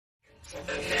No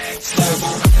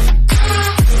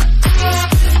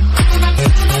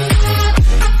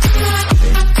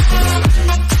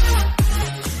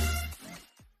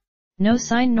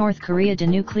sign North Korea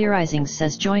denuclearizing,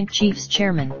 says Joint Chiefs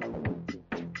Chairman.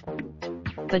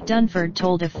 But Dunford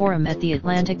told a forum at the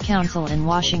Atlantic Council in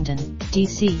Washington,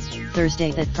 D.C.,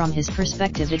 Thursday that from his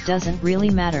perspective it doesn't really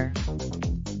matter.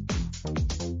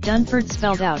 Dunford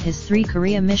spelled out his three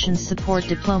Korea missions: support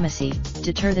diplomacy,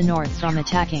 deter the North from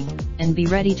attacking, and be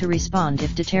ready to respond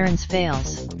if deterrence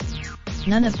fails.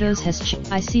 None of those has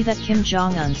changed. I see that Kim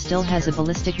Jong-un still has a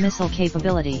ballistic missile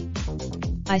capability.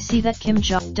 I see that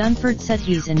Dunford said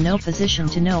he's in no position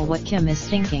to know what Kim is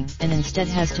thinking and instead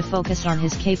has to focus on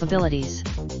his capabilities.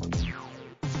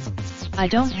 I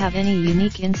don't have any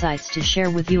unique insights to share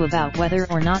with you about whether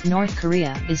or not North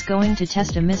Korea is going to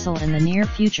test a missile in the near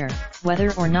future,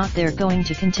 whether or not they're going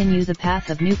to continue the path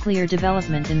of nuclear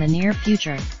development in the near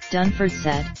future, Dunford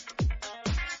said.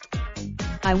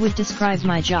 I would describe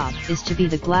my job is to be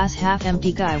the glass half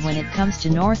empty guy when it comes to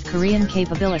North Korean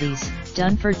capabilities,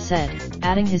 Dunford said,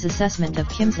 adding his assessment of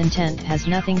Kim's intent has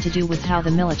nothing to do with how the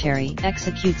military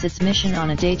executes its mission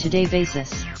on a day-to-day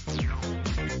basis.